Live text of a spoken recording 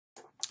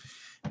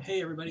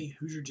Hey everybody,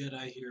 Hoosier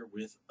Jedi here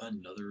with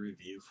another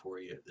review for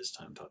you. This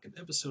time talking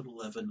episode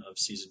 11 of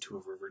season 2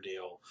 of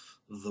Riverdale,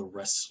 The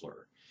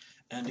Wrestler.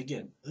 And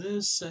again,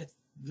 this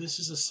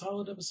is a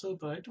solid episode,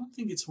 but I don't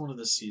think it's one of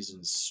the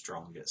season's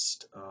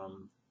strongest.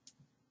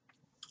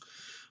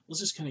 Let's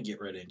just kind of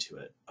get right into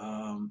it.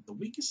 The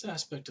weakest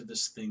aspect of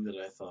this thing that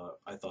I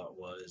thought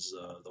was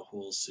the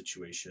whole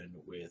situation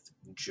with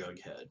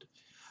Jughead.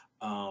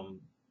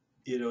 Um,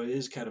 it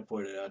is kind of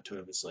pointed out to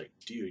him. It's like,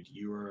 dude,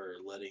 you are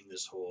letting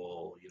this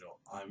whole,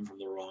 I'm from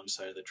the wrong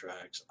side of the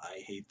tracks.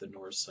 I hate the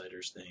North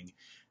Siders thing.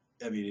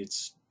 I mean,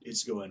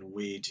 it's going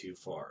way too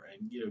far.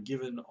 And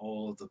given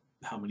all of the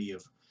how many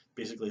of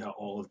basically how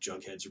all of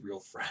Jughead's real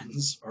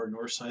friends are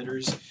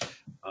Northsiders,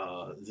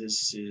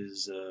 this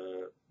is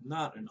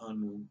not an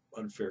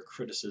unfair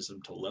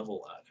criticism to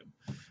level at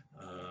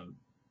him.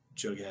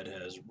 Jughead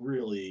has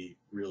really,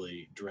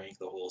 really drank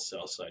the whole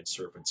Southside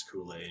Serpents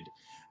Kool-Aid,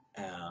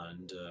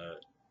 and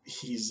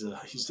he's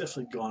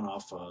definitely gone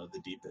off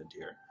the deep end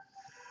here.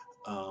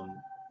 Um,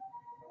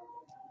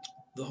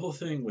 the whole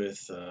thing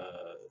with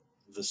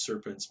the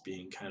serpents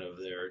being kind of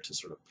there to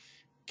sort of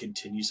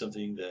continue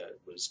something that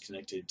was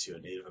connected to a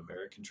Native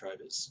American tribe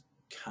is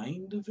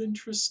kind of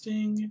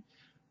interesting,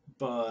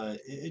 but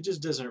it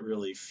just doesn't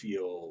really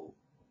feel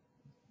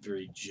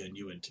very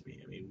genuine to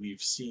me. I mean,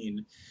 we've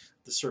seen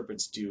the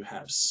serpents do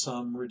have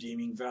some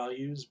redeeming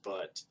values,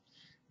 but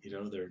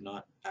they're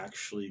not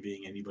actually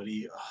being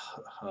anybody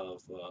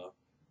of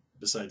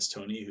besides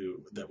Tony,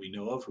 who that we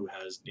know of, who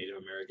has Native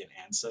American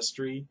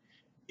ancestry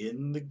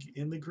in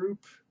the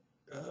group.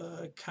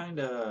 Kind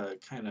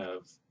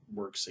of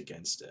works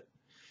against it.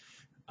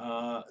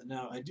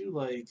 Now, I do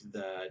like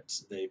that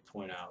they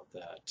point out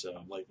that,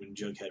 like when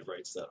Jughead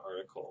writes that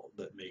article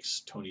that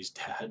makes Tony's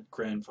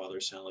grandfather,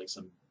 sound like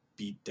some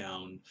beat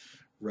down,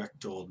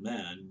 wrecked old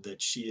man,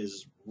 that she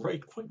is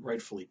quite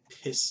rightfully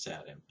pissed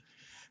at him.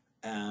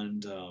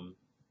 And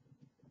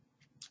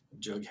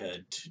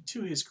Jughead,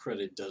 to his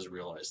credit, does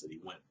realize that he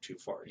went too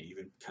far. And he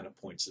even kind of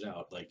points it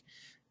out, like,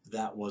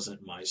 that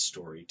wasn't my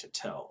story to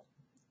tell.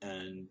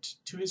 And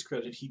to his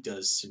credit, he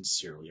does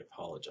sincerely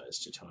apologize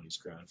to Tony's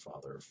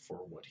grandfather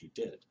for what he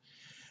did.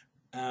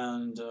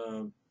 And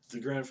the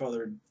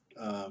grandfather,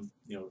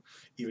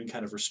 even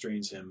kind of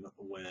restrains him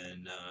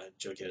when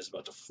Jughead is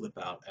about to flip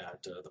out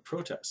at the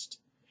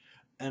protest.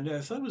 And I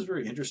thought it was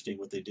very interesting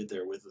what they did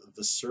there with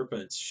the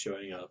serpents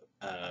showing up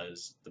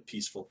as the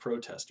peaceful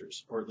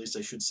protesters, or at least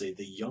I should say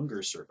the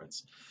younger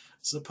serpents.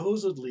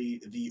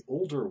 Supposedly, the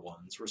older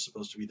ones were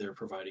supposed to be there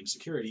providing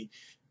security,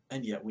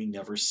 and yet we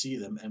never see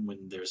them. And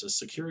when there's a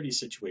security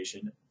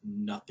situation,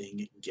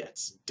 nothing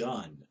gets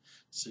done.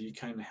 So you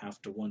kind of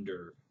have to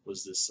wonder,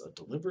 was this a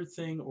deliberate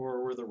thing,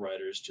 or were the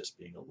writers just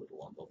being a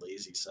little on the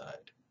lazy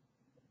side?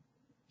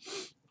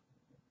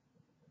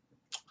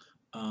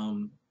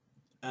 Um,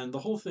 and the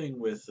whole thing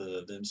with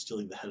them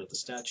stealing the head of the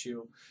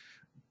statue,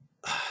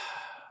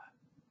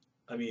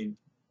 I mean,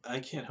 I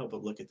can't help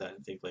but look at that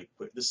and think, like,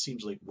 this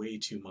seems like way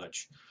too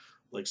much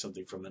like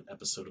something from an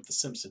episode of The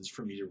Simpsons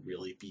for me to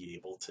really be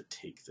able to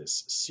take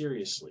this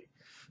seriously.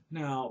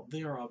 Now,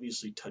 they are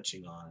obviously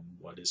touching on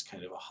what is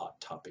kind of a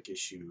hot topic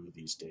issue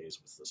these days,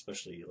 with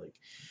especially like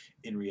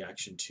in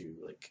reaction to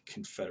like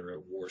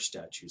Confederate war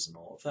statues and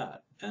all of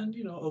that. And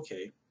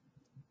okay,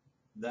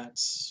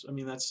 that's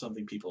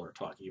something people are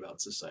talking about in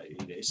society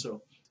today.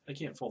 So I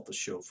can't fault the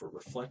show for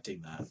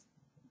reflecting that.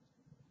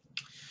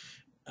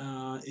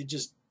 It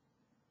just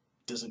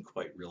doesn't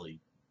quite really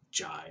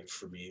jive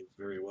for me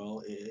very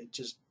well. It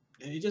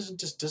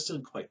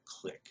doesn't quite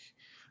click.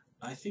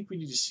 I think we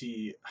need to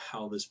see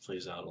how this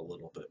plays out a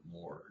little bit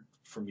more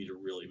for me to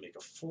really make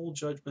a full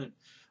judgment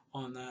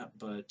on that.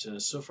 But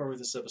so far with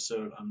this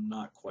episode, I'm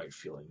not quite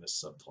feeling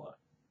this subplot.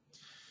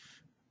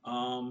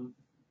 Um,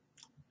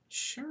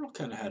 Cheryl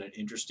kind of had an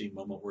interesting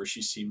moment where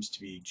she seems to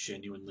be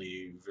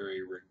genuinely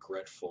very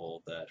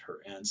regretful that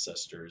her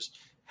ancestors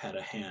had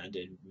a hand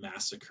in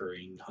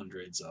massacring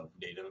hundreds of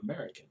Native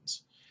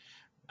Americans,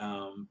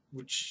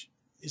 which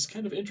is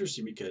kind of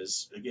interesting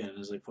because, again,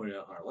 as I pointed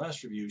out in our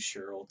last review,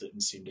 Cheryl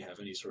didn't seem to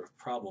have any sort of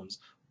problems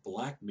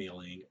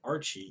blackmailing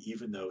Archie,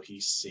 even though he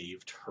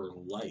saved her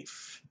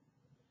life.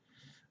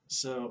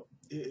 So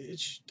it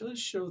does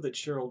show that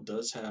Cheryl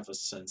does have a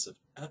sense of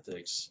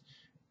ethics.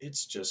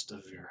 It's just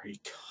a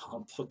very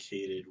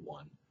complicated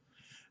one.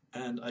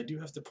 And I do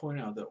have to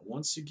point out that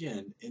once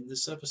again in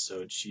this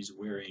episode, she's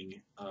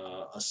wearing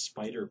a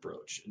spider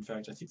brooch. In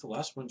fact, I think the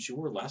last one she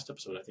wore last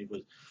episode, I think,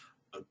 was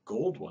a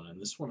gold one,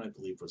 and this one I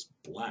believe was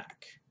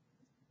black.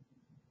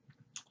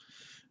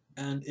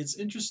 And it's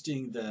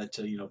interesting that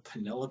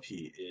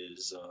Penelope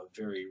is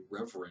very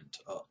reverent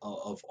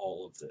of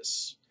all of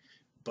this,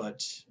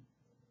 but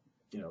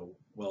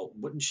well,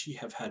 wouldn't she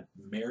have had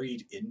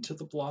married into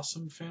the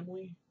Blossom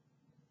family?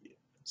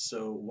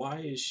 So why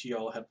is she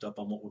all hepped up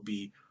on what would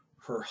be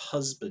her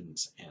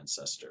husband's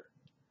ancestor?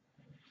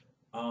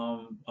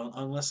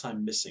 Unless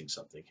I'm missing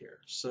something here.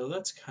 So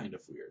that's kind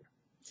of weird.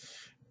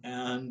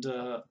 And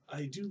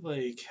I do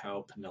like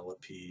how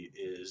Penelope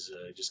is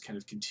just kind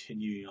of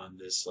continuing on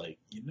this, like,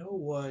 you know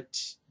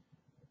what?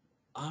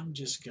 I'm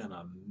just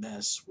gonna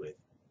mess with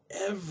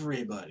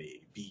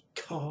everybody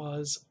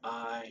because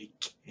I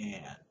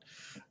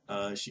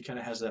can. She kind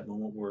of has that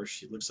moment where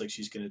she looks like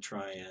she's going to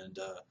try and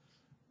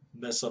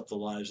mess up the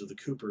lives of the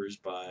Coopers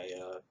by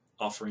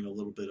offering a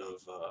little bit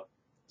of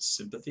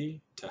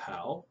sympathy to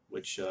Hal,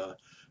 which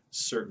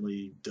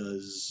certainly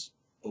does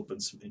open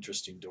some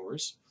interesting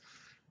doors.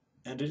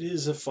 And it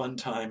is a fun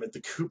time at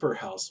the Cooper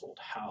household.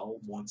 Hal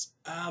wants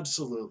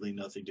absolutely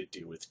nothing to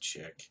do with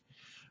Chick.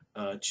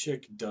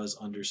 Chick does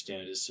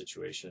understand his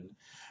situation,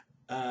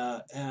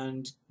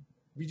 and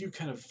we do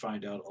kind of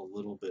find out a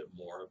little bit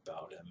more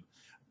about him.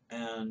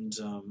 And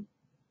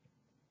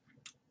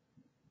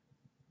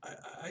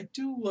I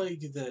do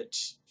like that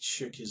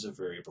Chick is a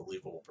very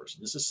believable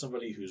person. This is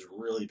somebody who's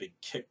really been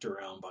kicked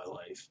around by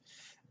life,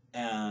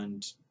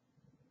 and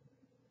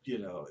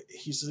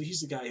he's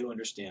the guy who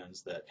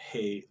understands that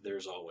hey,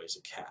 there's always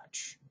a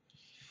catch.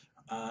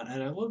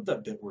 And I love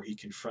that bit where he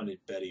confronted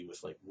Betty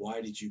with like,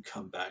 "Why did you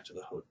come back to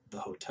the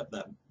hotel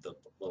the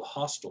little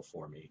hostel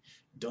for me?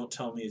 Don't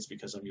tell me it's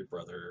because I'm your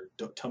brother.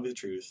 Don't tell me the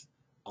truth.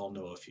 I'll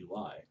know if you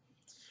lie."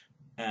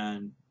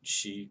 And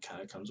she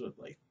kind of comes with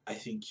like, I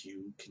think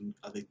you can.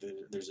 I think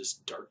there's this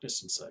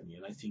darkness inside me,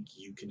 and I think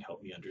you can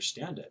help me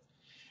understand it.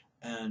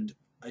 And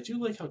I do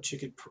like how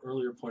Chick had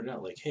earlier pointed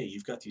out, like, hey,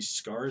 you've got these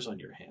scars on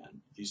your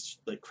hand, these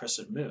like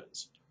crescent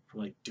moons from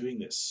like doing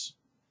this.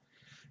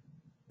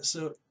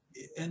 So,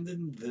 and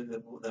then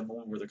that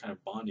moment where they're kind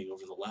of bonding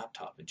over the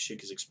laptop, and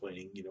Chick is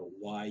explaining,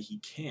 why he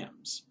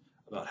cams,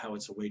 about how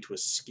it's a way to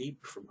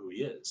escape from who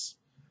he is.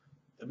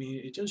 I mean,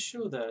 it does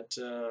show that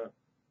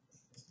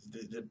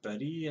that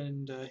Betty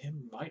and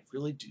him might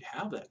really do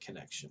have that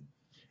connection.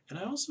 And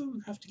I also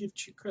have to give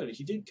Chick credit.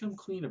 He did come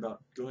clean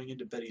about going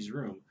into Betty's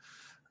room,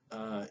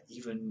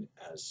 even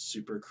as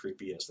super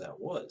creepy as that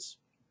was.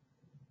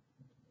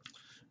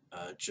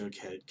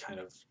 Jughead kind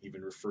of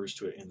even refers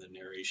to it in the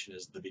narration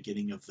as the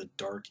beginning of the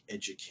dark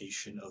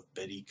education of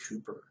Betty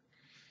Cooper.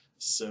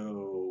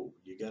 So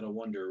you got to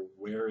wonder,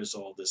 where is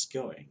all this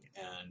going?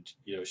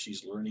 And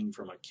she's learning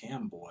from a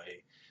cam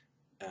boy,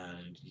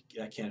 and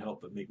that can't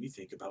help but make me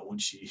think about when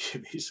she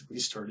basically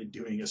started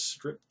doing a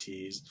strip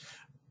tease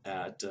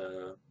at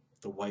the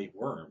White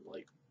Worm.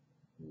 Like,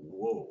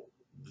 whoa,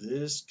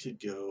 this could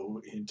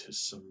go into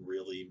some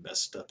really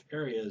messed up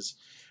areas.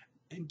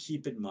 And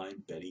keep in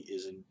mind, Betty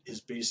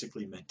is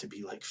basically meant to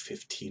be like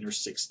 15 or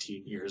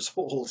 16 years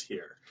old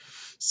here.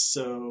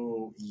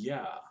 So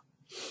yeah.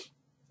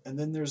 And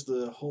then there's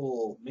the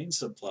whole main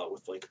subplot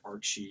with like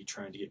Archie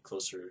trying to get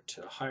closer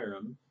to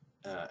Hiram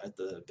at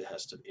the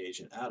behest of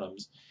Agent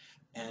Adams,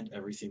 and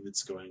everything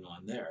that's going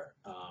on there,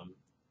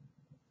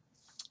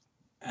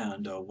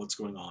 and what's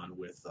going on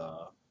with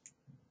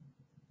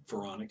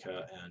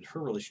Veronica and her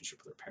relationship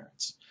with her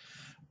parents.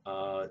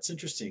 It's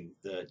interesting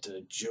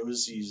that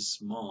Josie's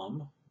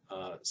mom,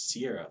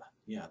 Sierra,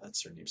 yeah,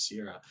 that's her name,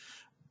 Sierra,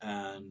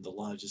 and the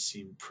lodges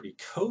seem pretty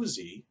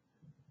cozy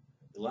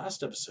the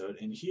last episode,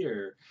 and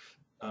here,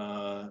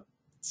 uh,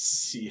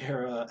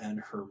 Sierra and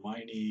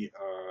Hermione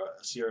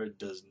Sierra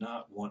does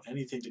not want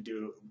anything to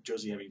do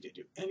Josie having to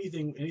do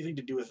anything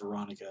to do with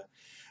Veronica,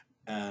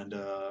 and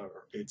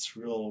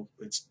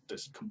it's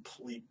this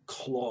complete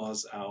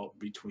claws out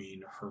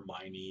between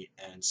Hermione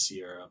and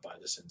Sierra by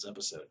this ends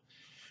episode.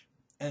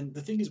 And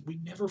the thing is, we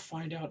never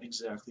find out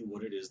exactly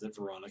what it is that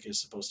Veronica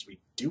is supposed to be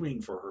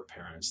doing for her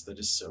parents that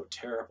is so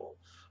terrible.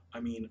 I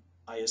mean,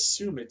 I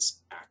assume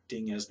it's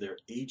acting as their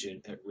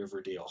agent at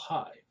Riverdale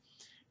High.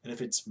 And if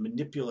it's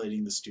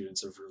manipulating the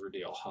students of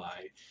Riverdale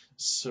High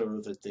so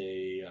that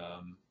they,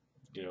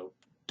 you know,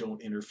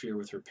 don't interfere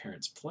with her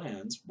parents'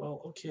 plans,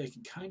 well, okay, I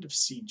can kind of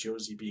see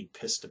Josie being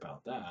pissed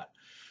about that.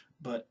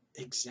 But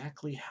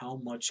exactly how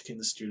much can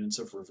the students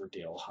of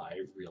Riverdale High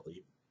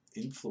really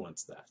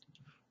influence that?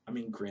 I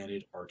mean,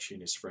 granted, Archie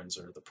and his friends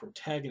are the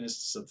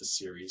protagonists of the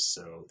series,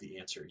 so the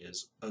answer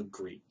is a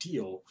great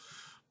deal.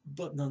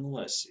 But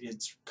nonetheless,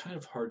 it's kind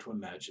of hard to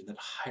imagine that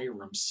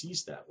Hiram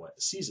sees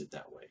it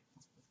that way.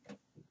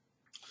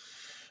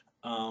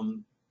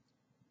 Um,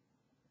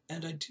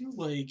 and I do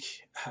like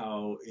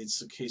how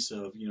it's a case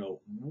of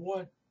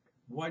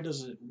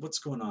what's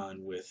going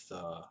on with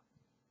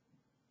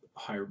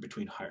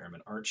between Hiram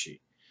and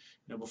Archie.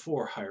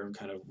 Before, Hiram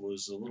kind of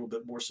was a little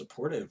bit more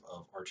supportive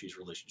of Archie's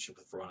relationship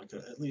with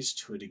Veronica, at least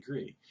to a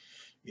degree.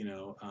 You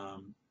know,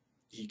 um,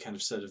 he kind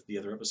of said of the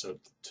other episode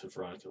to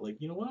Veronica, like,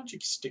 why don't you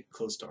stick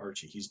close to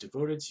Archie? He's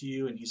devoted to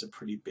you, and he's a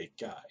pretty big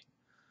guy.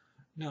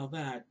 Now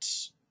that,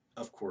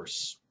 of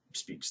course,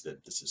 speaks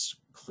that this is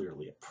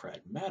clearly a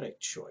pragmatic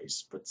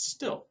choice, but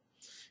still,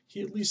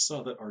 he at least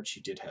saw that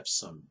Archie did have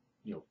some,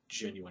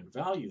 genuine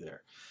value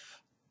there.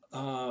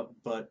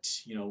 But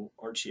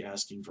Archie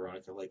asking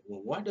Veronica, like,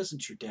 well, why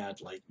doesn't your dad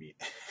like me?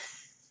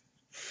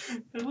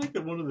 I like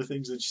that one of the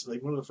things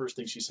that one of the first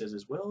things she says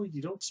is, well,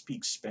 you don't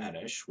speak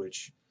Spanish,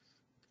 which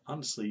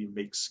honestly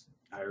makes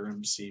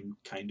Hiram seem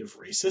kind of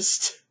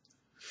racist.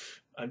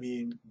 I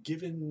mean,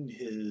 given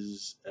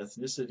his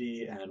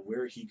ethnicity and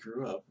where he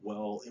grew up,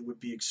 well, it would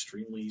be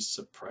extremely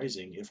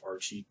surprising if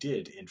Archie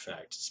did, in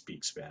fact,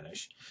 speak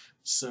Spanish.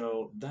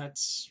 So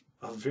that's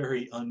a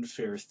very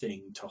unfair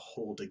thing to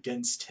hold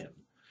against him.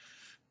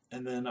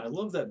 And then I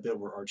love that bit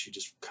where Archie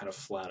just kind of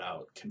flat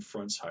out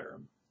confronts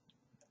Hiram.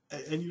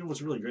 And you know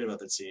what's really great about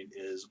that scene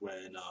is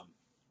when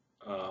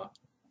uh,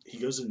 he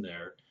goes in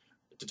there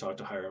to talk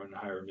to Hiram, and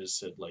Hiram has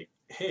said like,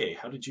 "Hey,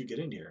 how did you get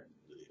in here?"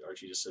 And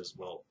Archie just says,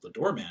 "Well, the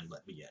doorman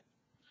let me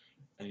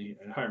in."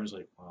 And Hiram's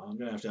like, "Well, I'm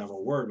gonna have a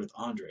word with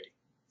Andre."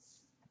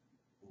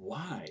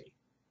 Why?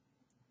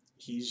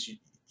 He's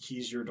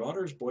he's your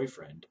daughter's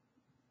boyfriend.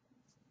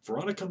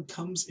 Veronica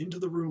comes into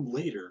the room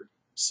later,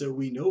 so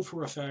we know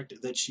for a fact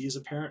that she is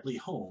apparently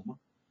home.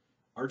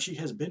 Archie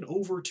has been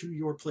over to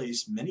your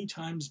place many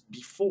times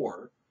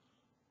before.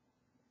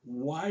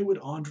 Why would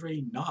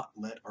Andre not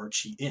let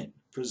Archie in?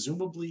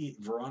 Presumably,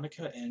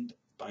 Veronica and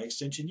by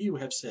extension you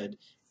have said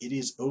it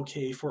is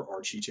okay for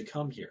Archie to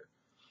come here.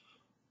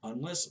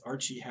 Unless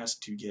Archie has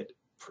to get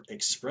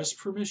express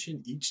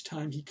permission each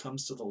time he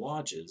comes to the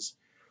lodges,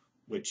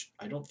 which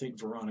I don't think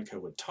Veronica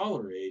would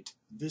tolerate,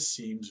 this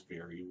seems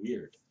very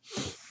weird.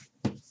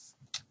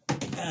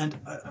 And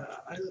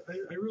I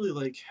really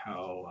like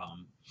how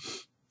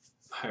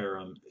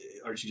Hiram,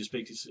 Archie just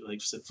basically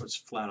like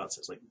flat out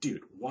says like,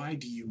 "Dude, why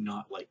do you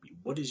not like me?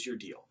 What is your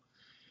deal?"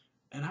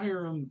 And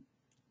Hiram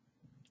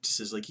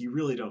says like, "You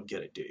really don't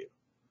get it, do you?"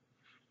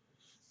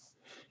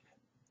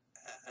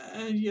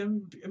 And yeah,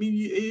 I mean,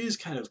 it is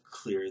kind of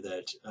clear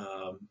that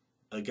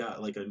a guy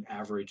like an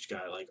average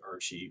guy like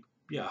Archie,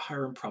 yeah,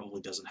 Hiram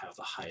probably doesn't have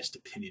the highest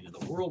opinion in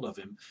the world of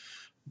him,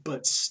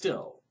 but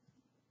still,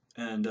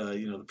 and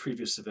you know, the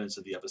previous events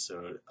of the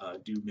episode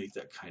do make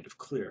that kind of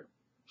clear.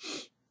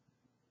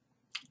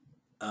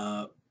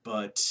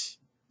 But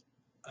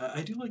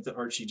I do like that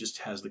Archie just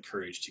has the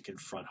courage to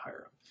confront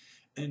Hiram.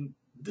 And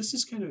this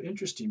is kind of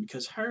interesting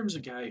because Hiram's a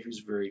guy who's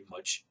very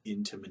much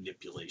into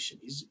manipulation.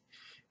 He's,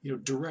 you know,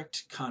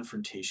 direct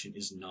confrontation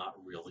is not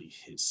really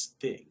his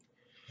thing.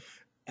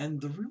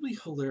 And the really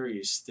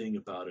hilarious thing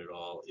about it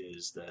all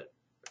is that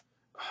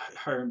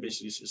Hiram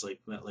basically is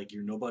like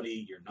you're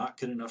nobody, you're not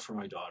good enough for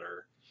my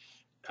daughter.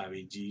 I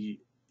mean,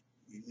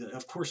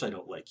 of course I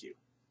don't like you.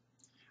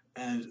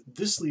 And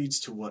this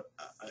leads to what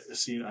a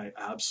scene I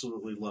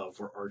absolutely love,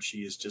 where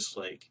Archie is just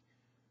like,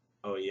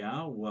 "Oh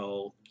yeah,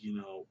 well, you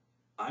know,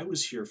 I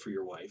was here for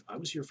your wife. I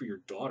was here for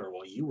your daughter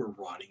while you were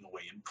rotting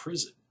away in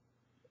prison."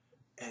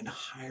 And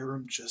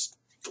Hiram just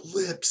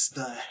flips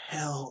the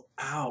hell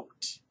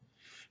out.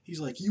 He's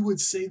like, "You would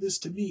say this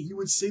to me. You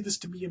would say this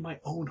to me in my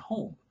own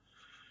home."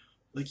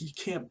 Like, he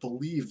can't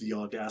believe the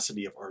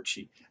audacity of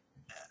Archie.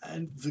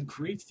 And the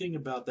great thing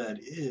about that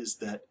is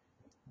that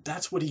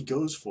that's what he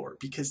goes for,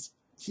 because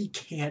he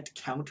can't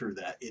counter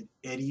that in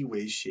any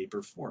way, shape,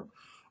 or form.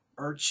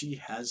 Archie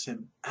has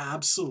him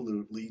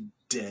absolutely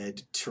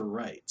dead to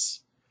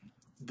rights.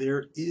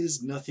 There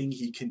is nothing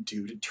he can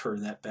do to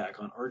turn that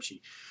back on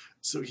Archie.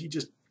 So he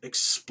just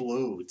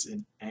explodes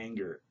in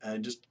anger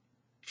and just,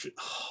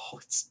 oh,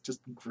 it's just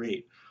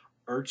great.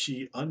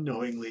 Archie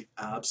unknowingly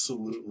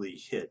absolutely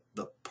hit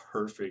the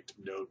perfect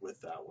note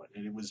with that one,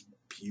 and it was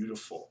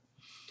beautiful.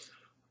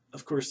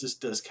 Of course, this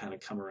does kind of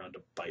come around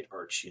to bite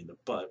Archie in the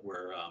butt,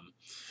 where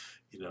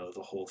you know,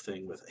 the whole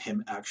thing with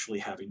him actually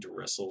having to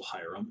wrestle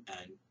Hiram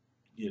and,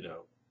 you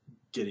know,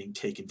 getting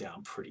taken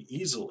down pretty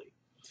easily.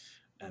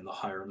 And the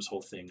Hiram's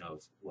whole thing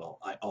of, "Well,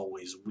 I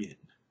always win."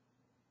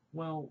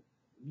 Well,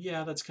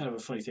 yeah, that's kind of a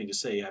funny thing to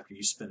say after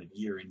you spent a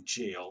year in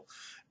jail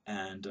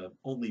and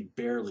only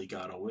barely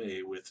got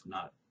away with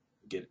not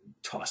getting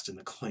tossed in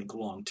the clink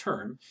long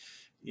term.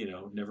 You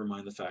know, never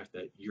mind the fact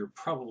that you're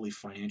probably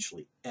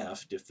financially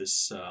effed if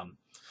this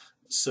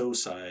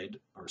So-side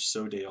or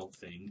So-dale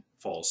thing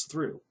falls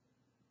through.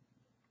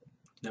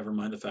 Never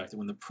mind the fact that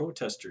when the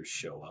protesters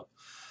show up,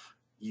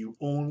 you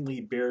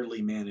only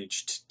barely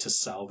managed to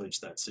salvage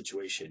that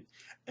situation.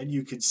 And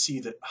you could see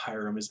that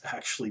Hiram is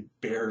actually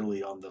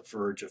barely on the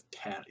verge of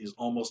is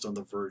almost on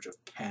the verge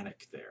of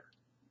panic there.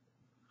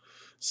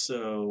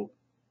 So,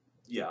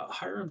 yeah,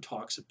 Hiram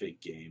talks a big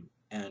game,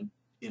 and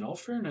in all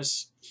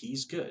fairness,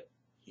 he's good.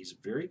 He's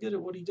very good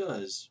at what he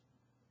does,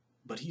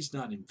 but he's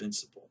not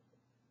invincible.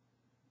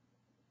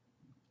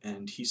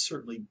 And he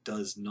certainly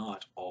does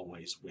not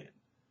always win.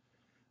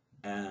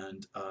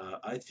 And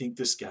I think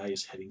this guy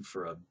is heading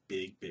for a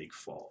big, big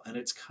fall. And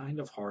it's kind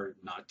of hard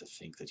not to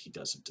think that he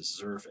doesn't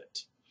deserve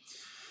it.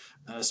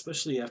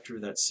 Especially after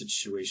that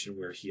situation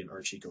where he and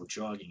Archie go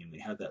jogging and they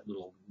had that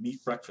little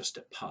meat breakfast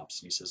at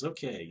Pop's. And he says,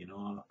 "Okay, you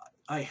know,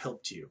 I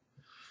helped you.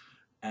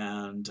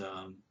 And,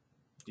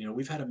 you know,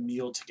 we've had a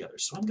meal together.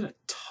 So I'm going to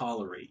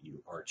tolerate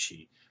you,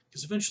 Archie.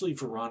 Because eventually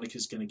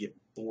Veronica's going to get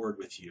bored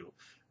with you,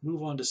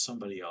 move on to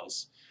somebody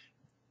else.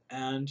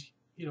 And,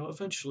 you know,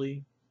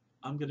 eventually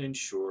I'm going to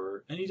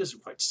ensure," and he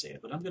doesn't quite say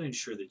it, "but I'm going to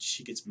ensure that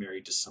she gets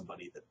married to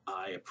somebody that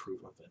I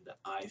approve of and that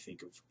I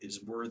think of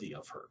is worthy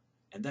of her.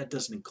 And that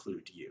doesn't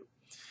include you."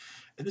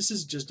 And this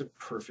is just a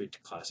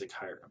perfect classic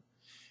Hiram.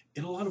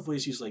 In a lot of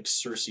ways, he's like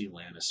Cersei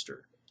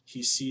Lannister.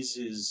 He sees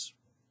his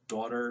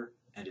daughter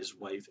and his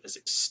wife as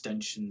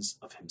extensions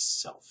of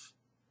himself.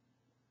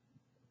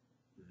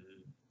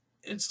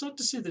 And it's not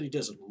to say that he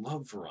doesn't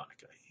love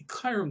Veronica.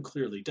 Hiram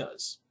clearly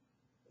does.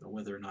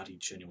 whether or not he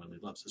genuinely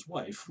loves his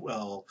wife,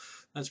 well,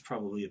 that's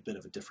probably a bit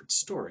of a different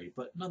story,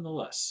 but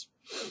nonetheless.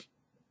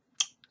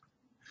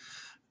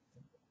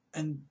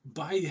 And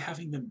by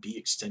having them be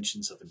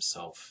extensions of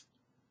himself,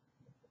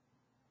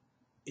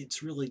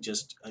 it's really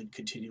just a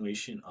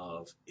continuation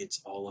of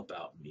it's all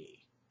about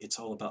me. It's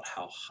all about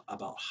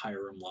about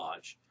Hiram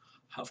Lodge.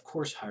 How, of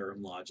course,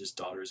 Hiram Lodge's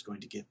daughter is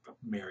going to get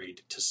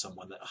married to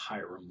someone that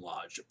Hiram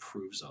Lodge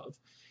approves of.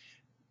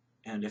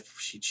 And if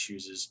she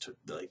chooses to,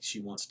 like, she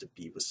wants to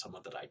be with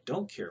someone that I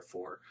don't care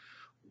for,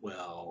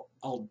 well,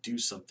 I'll do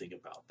something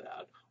about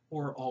that.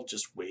 Or I'll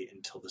just wait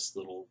until this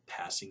little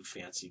passing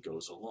fancy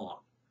goes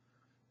along.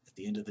 At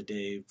the end of the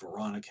day,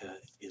 Veronica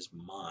is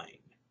mine.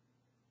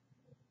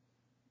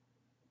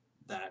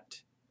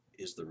 That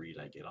is the read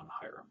I get on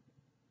Hiram.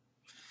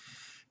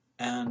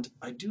 And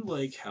I do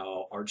like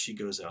how Archie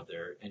goes out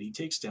there and he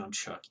takes down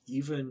Chuck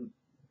even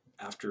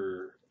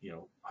after,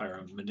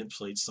 Hiram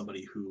manipulates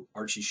somebody who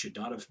Archie should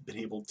not have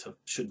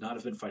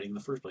been fighting in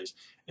the first place,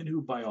 and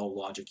who by all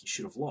logic he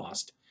should have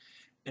lost.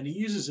 And he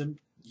uses him,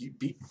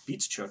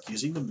 beats Chuck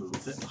using the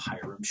move that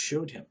Hiram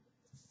showed him.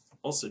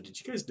 Also, did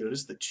you guys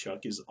notice that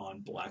Chuck is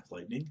on Black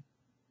Lightning?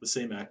 The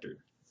same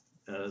actor.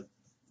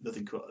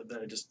 Nothing cool.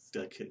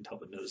 I couldn't help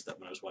but notice that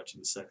when I was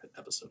watching the second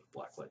episode of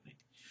Black Lightning,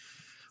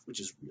 which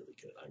is really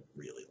good. I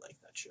really like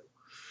that show.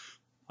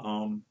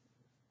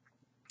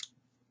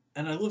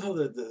 And I love how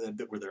the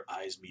bit where their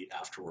eyes meet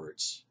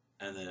afterwards,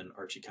 and then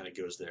Archie kind of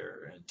goes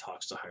there and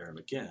talks to Hiram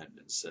again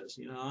and says,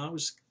 I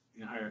was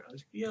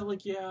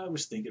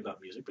thinking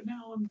about music, but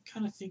now I'm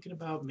kind of thinking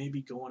about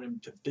maybe going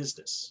into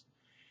business.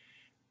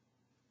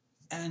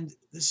 And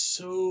this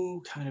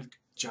so kind of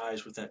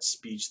jives with that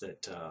speech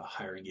that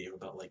Hiram gave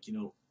about,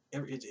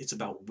 it's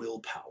about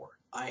willpower.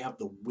 I have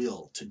the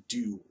will to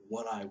do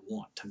what I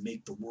want, to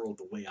make the world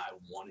the way I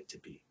want it to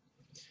be.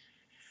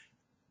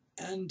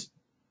 And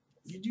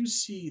you do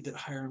see that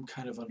Hiram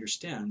kind of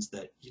understands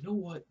that,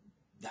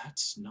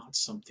 that's not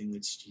something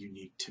that's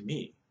unique to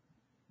me.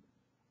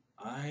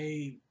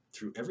 I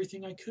threw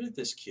everything I could at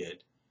this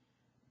kid,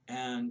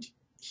 and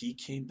he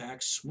came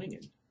back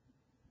swinging.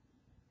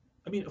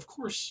 I mean, of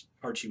course,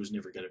 Archie was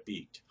never going to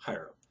beat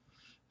Hiram.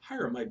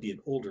 Hiram might be an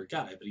older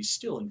guy, but he's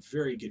still in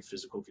very good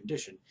physical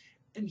condition,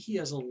 and he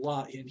is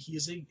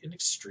an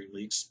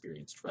extremely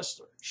experienced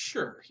wrestler.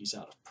 Sure, he's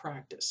out of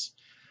practice,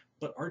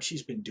 but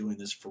Archie's been doing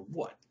this for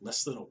what,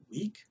 less than a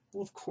week?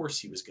 Well, of course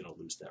he was going to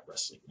lose that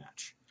wrestling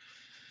match.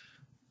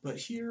 But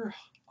here,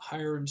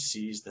 Hiram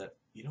sees that,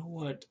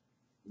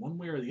 one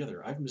way or the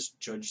other, I've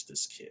misjudged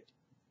this kid.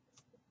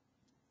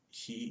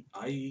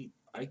 I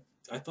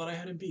thought I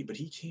had him beat, but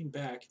he came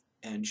back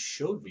and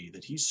showed me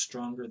that he's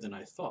stronger than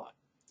I thought.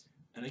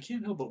 And I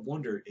can't help but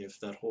wonder if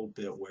that whole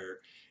bit where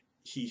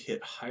he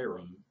hit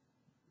Hiram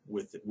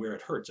with where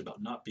it hurts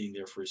about not being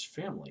there for his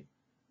family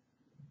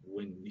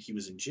when he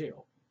was in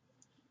jail.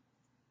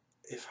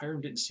 If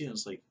Hiram didn't see it,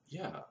 it's like,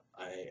 yeah,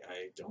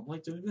 I don't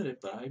like to admit it,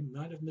 but I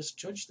might have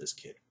misjudged this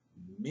kid.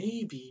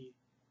 Maybe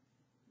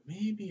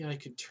I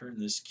could turn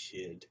this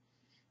kid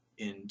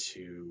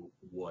into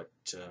what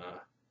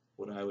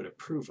I would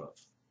approve of.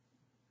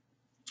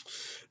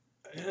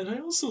 And I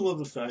also love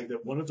the fact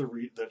that one of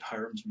that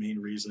Hiram's main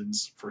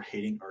reasons for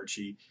hating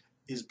Archie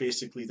is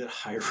basically that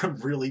Hiram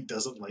really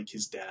doesn't like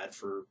his dad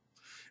for,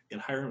 in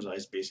Hiram's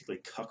eyes, basically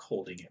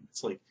cuckolding him.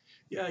 It's like,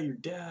 yeah, your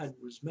dad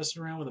was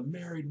messing around with a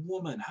married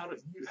woman. How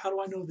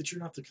do I know that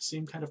you're not the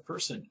same kind of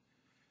person?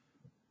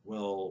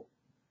 Well,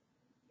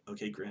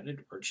 okay,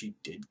 granted, Archie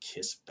did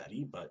kiss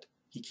Betty, but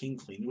he came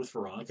clean with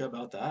Veronica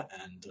about that,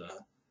 and,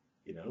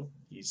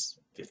 he's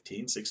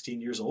 15, 16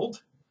 years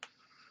old.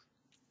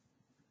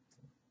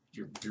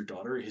 Your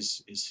daughter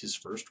is his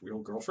first real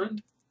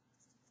girlfriend?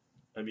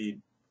 I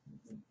mean,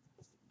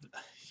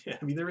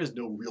 there is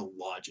no real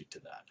logic to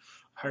that.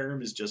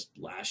 Hiram is just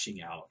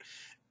lashing out,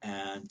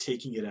 and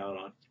taking it out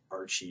on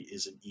Archie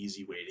is an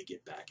easy way to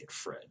get back at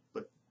Fred,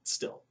 but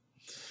still.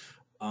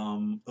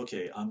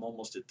 Okay, I'm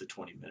almost at the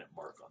 20-minute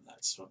mark on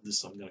that, so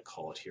I'm going to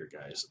call it here,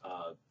 guys.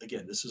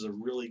 Again, this is a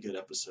really good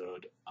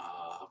episode,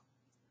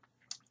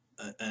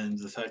 and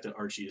the fact that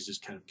Archie is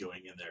just kind of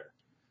going in there,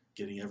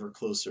 getting ever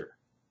closer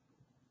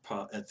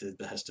at the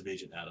behest of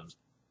Agent Adams.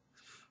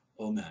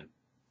 Oh man,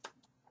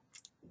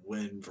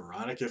 when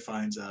Veronica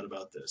finds out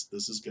about this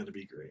is going to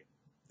be great.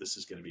 This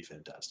is going to be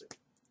fantastic.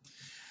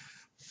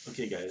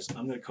 Okay, guys,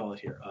 I'm going to call it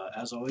here.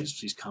 As always,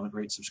 please comment,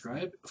 rate,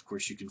 subscribe. Of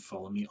course, you can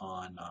follow me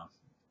on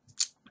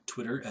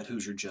Twitter at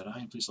Hoosier Jedi,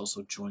 and please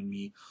also join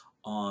me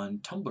on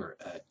Tumblr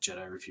at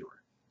Jedi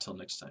Reviewer. Till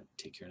next time,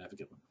 take care and have a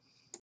good one.